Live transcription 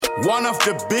One of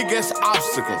the biggest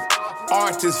obstacles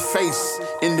artists face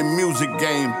in the music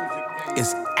game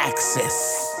is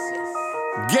access.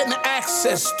 Getting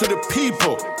access to the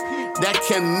people that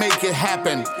can make it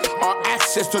happen, or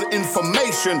access to the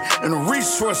information and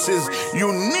resources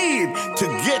you need to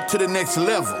get to the next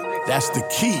level. That's the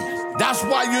key. That's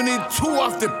why you need two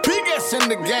of the biggest in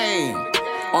the game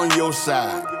on your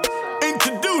side.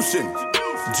 Introducing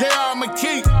J.R.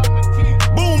 McKee,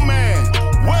 Boom Man.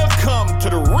 Welcome to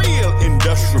the real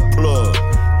Industrial Plug.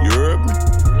 You heard me?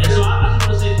 And so I just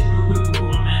want to say this real quick before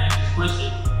my man asks this question.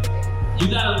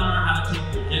 You gotta learn how to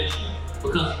take rejection,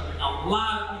 because a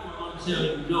lot of people are gonna tell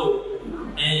you no,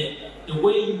 and the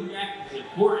way you react is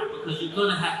important, because you're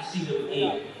gonna have to see them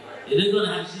again. And they're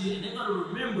gonna have to see it, and they're gonna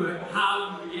remember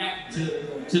how you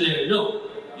reacted to their no.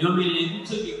 You know what I mean? And if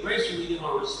you took it gracefully, they're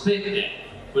gonna respect that.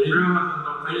 But if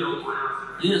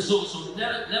you so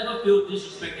never feel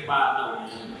disrespected by a no,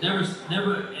 man.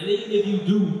 Never, and even if you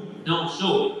do, don't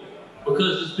show it.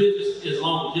 Because this business is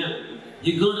longevity.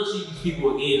 You're gonna see these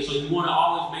people again, so you wanna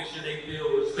always make sure they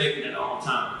feel respected at all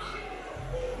times.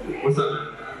 What's up, man?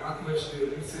 My question is,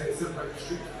 you said separate the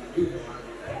streets from the music, right?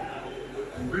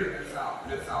 And really, that's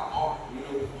our art. You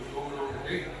know what's going on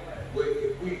today. But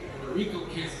if the Rico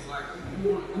case is like,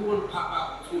 we want to pop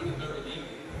out 20, 30 deep.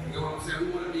 You know what I'm saying?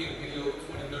 We want to be in a video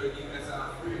 20, 30 deep. That's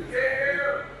our friends.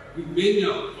 Yeah! We've been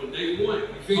there from day one.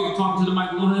 Talk to the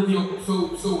mic a little heavier.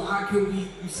 So how can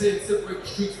we said separate the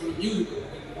streets from the music?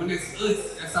 When that's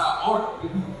us, that's our art.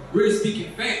 We're really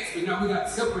speaking facts, but now we got to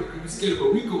separate because we're scared of a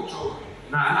Rico charge.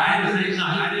 I didn't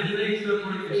say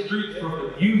separate the streets from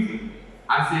the music.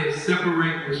 I said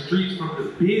separate the streets from the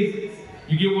business.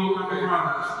 You get what I'm coming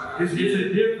from? It's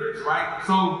a difference, right?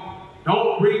 So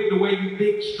don't bring the way you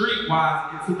think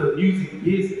streetwise into the music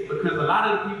business, because a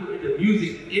lot of the people in the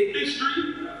music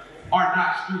industry are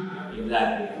not street.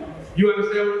 Exactly. You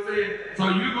understand what I'm saying? So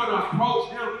you're going to approach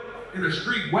them in a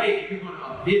street way, and you're going to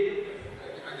offend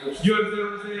them. You understand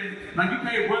what I'm saying? Like, you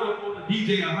can't run up on the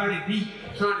DJ 100 deep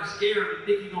trying to scare him and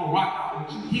think he's gonna rock out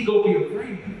with you. He gonna be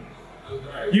afraid of you.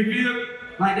 You feel me?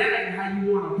 Like, that ain't how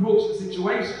you want to approach the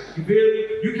situation. You feel me?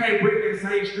 You can't bring that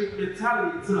same street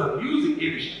mentality into the music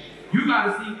industry. You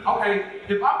gotta see, okay,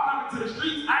 if I'm coming to the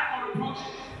streets, I ain't gonna approach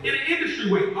it in an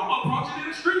industry way. I'm gonna approach it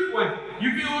in a street way.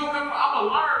 You feel what I'm coming from? I'm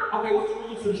gonna learn, okay, what's the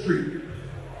rules to the street?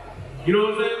 You know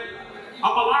what I'm saying?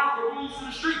 I'm gonna learn the rules to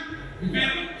the street. You feel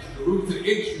me? The rules to the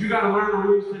industry. You gotta learn the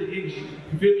rules to the industry.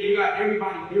 You feel me? You got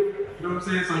everybody different. You know what I'm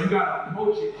saying? So you gotta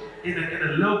approach it in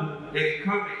a level that it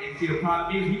comes in. And see, the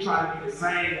problem is we try to be the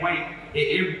same way in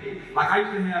everything. Like, I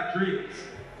used to have dreams.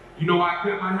 You know why I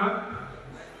cut my hair?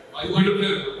 Why you want to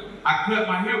cut? I cut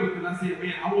my hair because I said,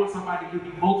 man, I want somebody to give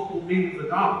me multiple millions of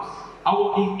dollars. I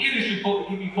want these industry folks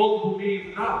to give me multiple millions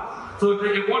of dollars. So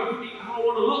in order for me, I don't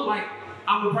want to look like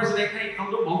I'm a person that can't come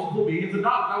to multiple millions of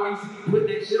dollars. That's why you see me put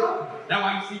that shit on. That's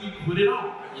why you see me put it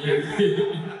on.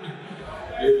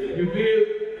 You feel?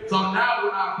 So now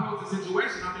when I approach the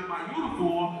situation, I'm in my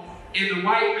uniform, and the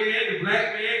white man, the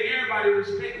black man, everybody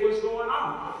respect what's going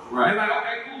on. Right. They're like,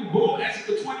 okay, cool, boom, that's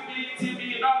for $20 million, $10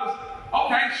 million.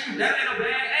 Okay, shoot, that ain't a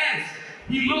bad ass.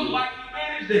 He looked like he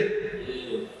managed that.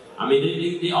 Yeah. I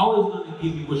mean, they always going to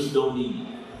give you what you don't need.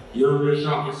 You know what I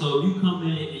mean? And so if you come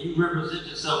in and you represent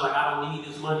yourself like, I don't need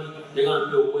this money, they're gonna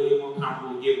feel way more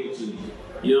comfortable giving it to you.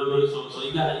 You know what I mean? So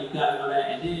you gotta know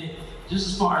that. And then just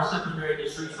as far as separating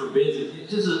the streets from business,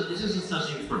 it's just a such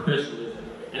thing as professionalism.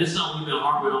 And it's something we've been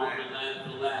harping on for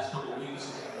the last couple of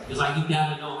weeks. It's like you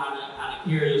gotta know how to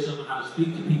carry yourself and how to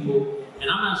speak to people. And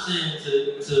I'm not saying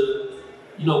to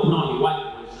put on your white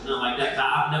voice and nothing like that.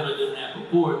 I've never done that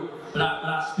before. But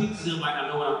I speak to them like I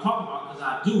know what I'm talking about, because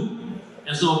I do.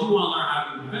 And so if you want to learn how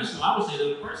to be professional, I would say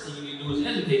the first thing you need to do is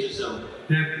educate yourself.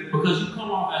 Because you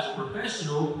come off as a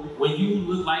professional when you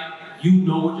look like you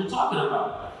know what you're talking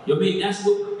about. I mean, that's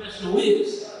what professional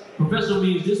is. Professional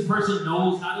means this person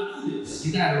knows how to do this.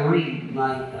 You gotta read.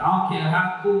 Like, I don't care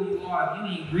how cool you are, if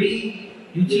you ain't read,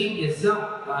 you cheat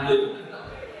yourself. Like,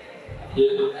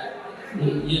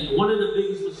 Yeah. One of the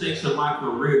biggest mistakes of my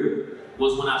career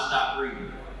was when I stopped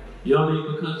reading. You know what I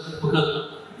mean?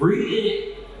 Because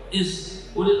reading is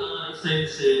what it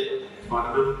said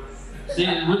fundamental.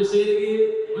 What did it say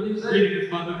again? What did it say? Reading is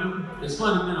fundamental. It's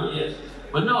fundamental, yes.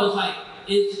 But no, it's like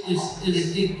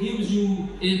it gives you,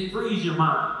 it frees your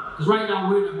mind. Because right now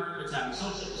we're in a herd mentality.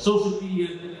 Social media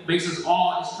makes us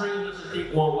all, it's trained us to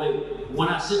think one way. When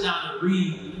I sit down and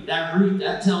read,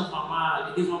 that tells my mind,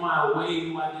 it gives my mind a way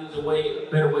new ideas, a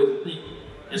better way to think.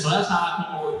 And so that's how I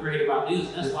come up with creative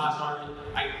ideas. That's why I started.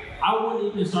 I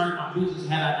wouldn't even start my business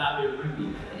had I not been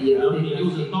reading. Yeah, I mean, it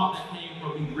was a thought that came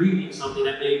from me reading something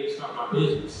that made me start my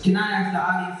business. Can I ask the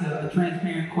audience a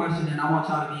transparent question, and I want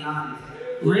y'all to be honest?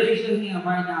 Raise your hand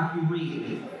right now if you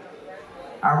read it.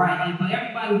 All right, and for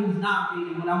everybody who's not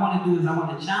reading, what I want to do is I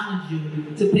want to challenge you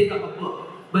to pick up a book,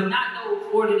 but not no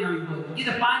ordinary book. Get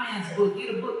a finance book,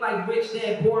 get a book like Rich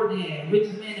Dad, Poor Dad,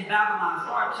 Richest Man in Babylon.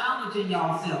 Start challenging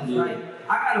yourselves, right?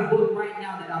 I got a book right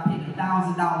now that I paid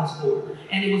 $1,000 for,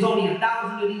 and it was only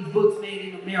 1,000 of these books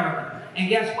made in America. And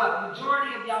guess what?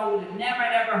 Majority of y'all would have never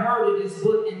ever heard of this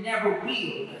book and never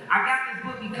will. I got this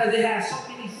book because it has so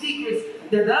many secrets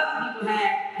that the other people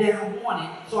had that I wanted,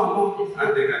 so I bought this book. I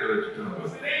think I know what you're talking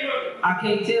about. I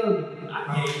can't tell you.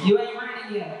 You ain't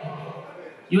ready yet.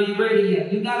 You ain't ready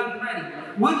yet. You gotta be ready.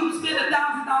 Would you spend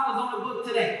 $1,000 on a book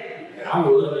today? I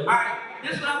would. All right.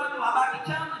 This is what I'm gonna do. I'm about to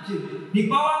challenge you.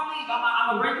 Before I leave, I'm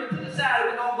gonna bring you to the side.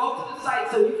 We're gonna go to the site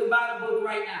so you can buy the book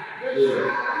right now.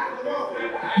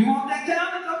 Yeah. You want that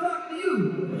challenge? I'm talking to you.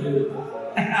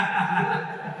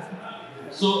 Yeah.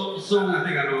 So I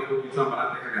think I know what book you're talking about.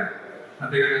 I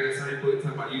think I got the same book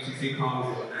talking about UCC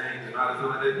calls and names and all that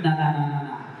stuff like that.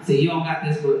 No. See, you don't got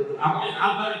this book. I'm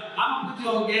gonna put you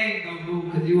on game though, boo,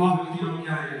 because you always put me on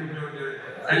game.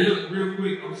 Hey, look, real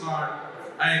quick, I'm sorry.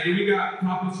 Hey, do we got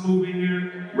Papa Smooth in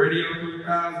here? Radio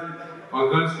 3000,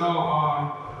 Augusto,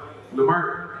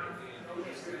 Lamert.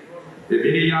 If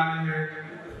any of y'all in here,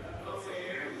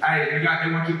 hey, they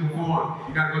want you to perform.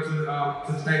 You gotta go to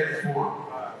the stage and perform.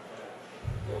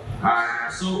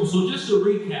 Alright. So just to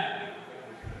recap,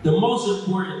 the most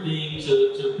important thing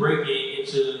to break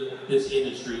into this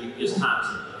industry is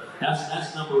content.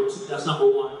 That's number two. That's number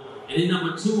one. And then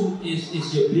number two is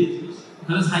your business,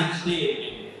 because that's how you stay in the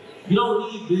game. You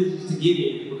don't need business to get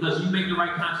in, because you make the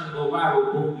right content go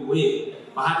viral, boom, you win.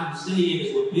 But how you stay in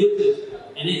is with business,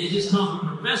 and it just comes with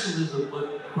professionalism. But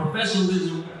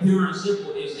professionalism, pure and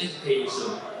simple, is educating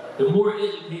yourself. The more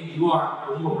educated you are,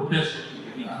 the more professional you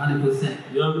can be. 100%.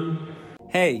 You know what I mean?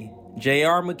 Hey,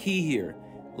 J.R. McKee here.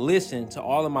 Listen, to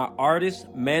all of my artists,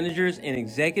 managers, and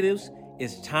executives,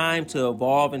 it's time to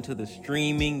evolve into the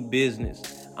streaming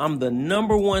business. I'm the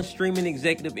 #1 streaming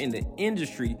executive in the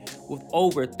industry with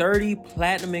over 30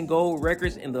 platinum and gold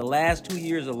records in the last 2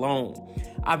 years alone.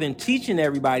 I've been teaching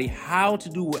everybody how to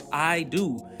do what I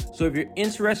do. So if you're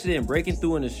interested in breaking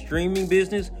through in the streaming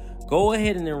business, go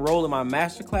ahead and enroll in my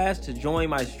masterclass to join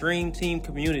my Stream Team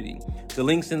community. The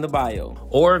link's in the bio.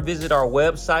 Or visit our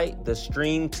website,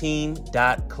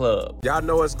 thestreamteam.club. Y'all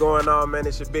know what's going on, man.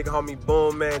 It's your big homie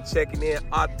Boom, man, checking in.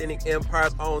 Authentic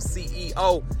Empire's own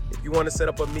CEO. If you want to set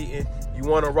up a meeting, you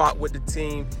want to rock with the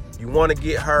team, you want to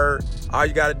get heard, all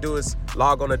you got to do is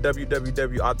log on to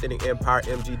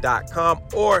www.authenticempiremg.com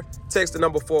or text the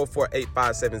number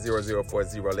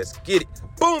 404-857-0040. Let's get it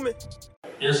booming.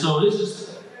 And so this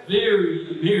is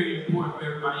very, very important for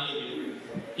everybody in here.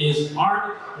 Is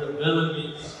artist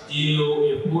development still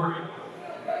important?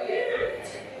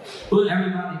 But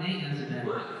Everybody, they answer that.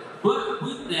 But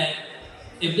with that,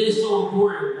 if they're so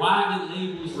important, why did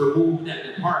labels remove that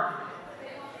department?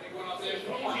 Okay.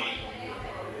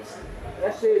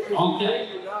 I'm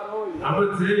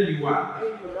gonna tell you why.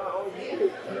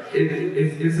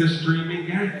 It's a streaming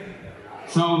game.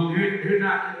 So they're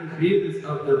not in the business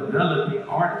of developing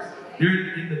artists.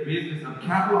 They're in the business of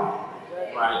catalog.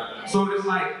 Right. So it's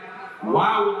like,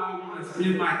 why would I want to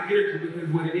spend my energy? Because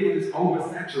what it is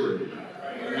oversaturated.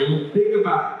 Mm-hmm. Think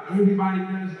about it. Everybody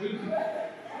does music.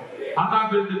 I'm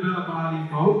not going to develop all these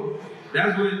folks.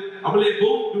 That's what I'm going to let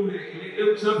Boom do that. Let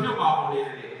them jump him off on the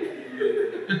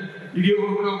internet. You get what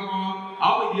I'm going on?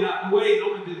 I'm going to get out the way. I'm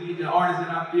going to just get the artists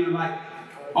that I feel like,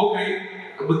 okay,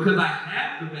 because I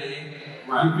have the band,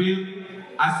 right. You feel me?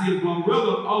 I see a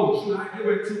Glorilla, oh, shoot, I give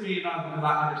her $2 million because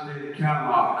I understand the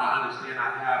catalog, and I understand I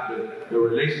have the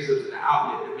relationships and the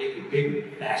outlet to make it bigger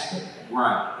and faster.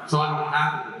 Right. So I don't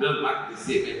have to develop, I can just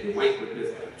sit back and wait, because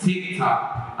TikTok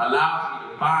allows me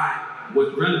to find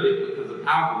what's relevant because of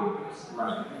algorithms.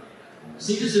 Right.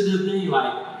 See, this is the thing,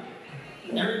 like,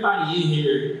 everybody in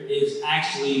here is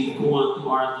actually going through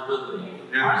artist development.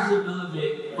 Yeah. Artist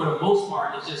development, for the most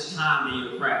part, is just time in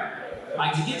your craft.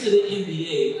 Like, to get to the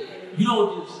NBA, you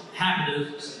don't just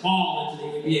happen to fall into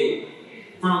the NBA.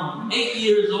 From 8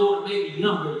 years old or maybe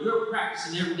younger, you're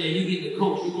practicing every day. You're getting the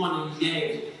coach. You're going to these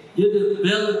games. You're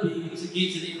developing to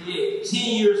get to the NBA.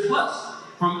 10 years plus,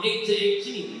 from 8 to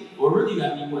 18. Or really, you got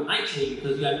to be 19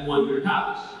 because you got to be 1 year in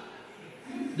college.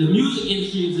 The music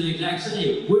industry is the exact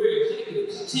same. We're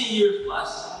executives, 10 years plus.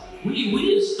 We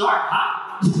didn't start hot.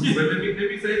 But let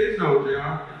me say this though,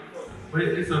 JR. But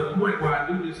it's a point where I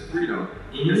do disagree though.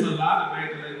 Mm-hmm. There's a lot of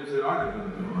major labels that are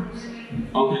developing artists.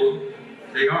 Okay.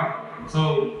 They are.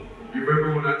 So You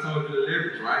remember when I told you the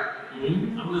leverage, right?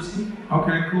 Mm-hmm. I'm listening.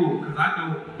 Okay, cool. Because I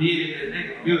know being in that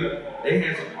next building, they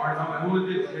had some artists. I'm like, who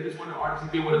is this? They just one of the artists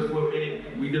who been with us for a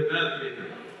minute. We developed it.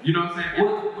 You know what I'm saying?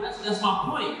 Well, that's my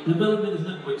point. Development is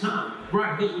nothing but time.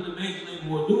 Right. Because what the major label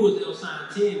will do is they'll sign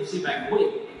 10 and sit back and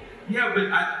wait. Yeah,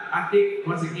 but I think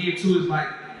once again too is like,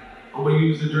 I'm gonna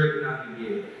use the Drake analogy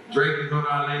again. Drake is on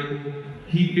our label.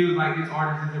 He feels like this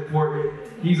artist is important.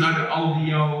 He's under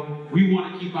OVO. We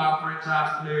want to keep our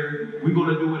franchise player. We're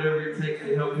gonna do whatever it takes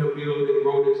to help him build and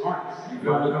grow this artist. You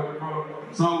feel where I'm coming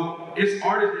from? So it's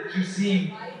artists that you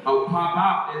see pop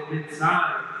out that's been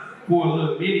signed for a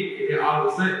little minute, and then all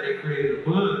of a sudden they created a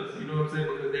buzz. You know what I'm saying?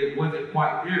 Because they wasn't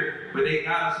quite there, but they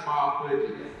got a small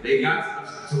budget. They got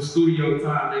some studio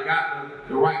time. They got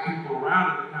the right people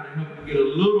around them to kind of help them get a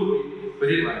little bit.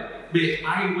 But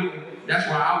I ain't with. That's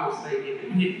why I would stay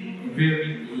independent. You feel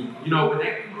me? You know, but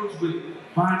that comes with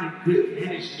finding good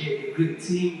management and good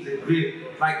teams and good.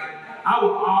 Like I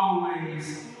would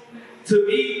always, to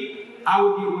me, I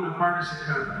would get with a furnishing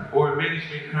company or a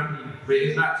management company, but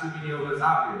it's not too many of us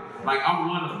out here. Like I'm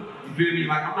one of them. You feel me?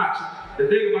 Like I'm not. The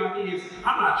thing about me is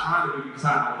I'm not trying to be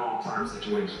signed on long-term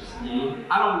situations.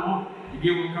 I don't want it. You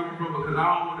get where I'm coming from? Because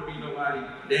I don't want to be nobody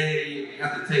daddy,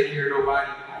 have to take care of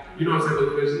nobody. You know what I'm saying?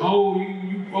 Because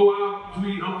you go out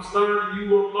between I'm starting,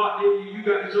 you on lockdown, you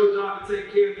got your job to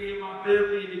take care of me and my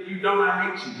family, and if you don't,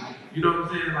 I hate you. You know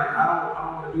what I'm saying? Like I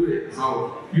don't want to do that.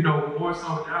 So, you know, more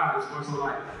so now, it's more so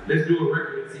like, let's do a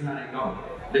record and see how they go.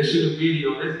 Let's shoot a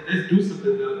video, let's do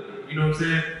something development. You know what I'm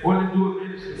saying? Or let's do a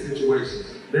management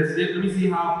situation. Let me see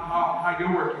how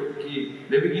you're working with the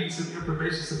kids. Let me give you some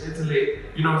information, some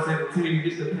intellect. You know what I'm saying? Tell you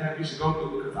this is the path you should go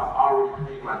through because I've already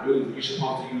paid my dues. You're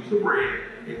supposed to use the brand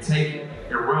and take it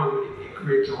and run with it and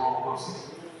create your own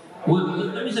hustle. Well,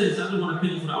 let me say this. I just want to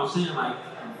finish what I was saying. Like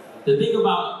the thing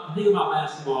about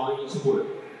basketball and sport,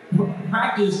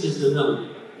 practice is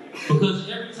development. Because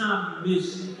every time you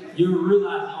miss, you're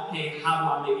realizing, okay, how do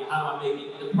I make it? How do I make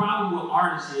it? The problem with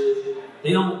artists is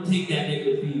they don't take that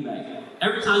negative feedback.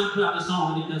 Every time you put out a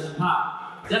song and it doesn't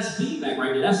pop, that's feedback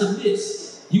right there. That's a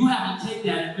miss. You have to take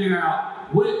that and figure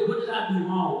out what did I do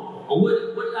wrong, or what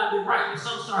did I do right. If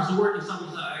something starts to work and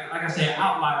something's like I said, an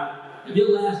outlier. If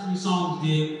your last 3 songs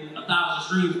did 1,000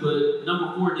 streams, but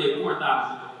number 4 did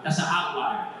 4,000, that's an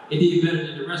outlier. It did better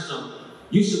than the rest of them.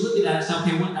 You should look at that and say,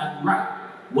 okay, what did I do right?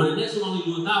 When the next one only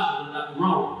do 1,000, what did I do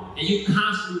wrong? And you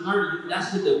constantly learn.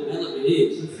 That's what development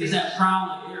is. It's that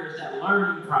trial and error. It's that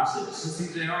learning process. So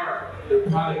CJR, the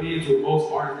problem is with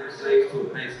most artists that say to a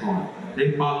baseline,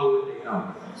 they follow what they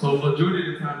know. So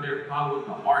majority of the time they're following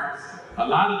the artists. A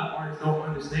lot of the artists don't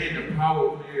understand the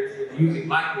power of players in music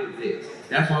like this.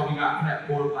 That's why we got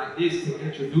platforms like this to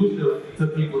introduce them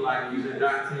to people like using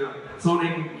Dontell, so they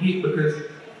can get, because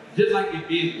just like in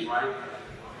business, right?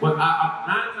 But 9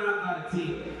 times out of 10,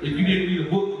 if you didn't read a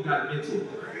book, you got a mentor.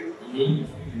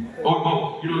 Or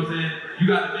both, you know what I'm saying? You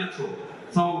got a mentor.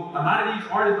 So a lot of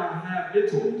these artists don't have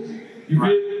mentors. You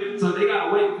feel me? So they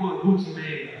gotta wait for a Gucci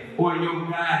Mane, or a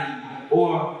Young Gotti,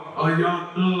 or a Young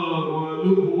Thug, or a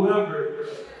Luke, whoever.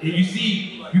 And you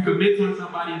see, you can mentor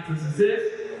somebody into success,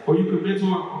 or you can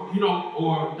mentor, you know,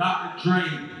 or Dr. Dre,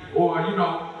 or, you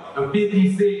know, a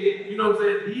 50 Cent. You know what I'm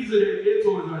saying? These are their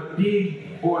mentors, or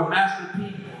Diddy, or a Master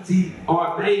P, or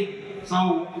a Baby.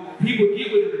 So people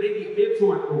get with it, but they get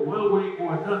mentored for one way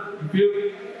or another. You feel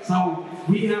me? So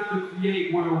we have to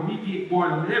create where we get more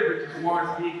leverage as far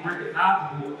as being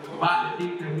recognizable about the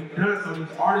things that we've done, so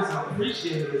these artists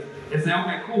appreciate us and say,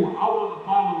 okay, cool, I want to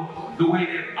follow the way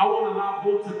that I want to allow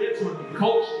folks to mentor me,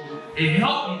 coach me, and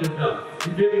help me develop.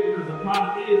 You feel me? Because the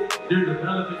problem is they're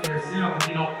developing themselves and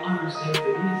they don't understand the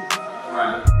business.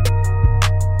 Right.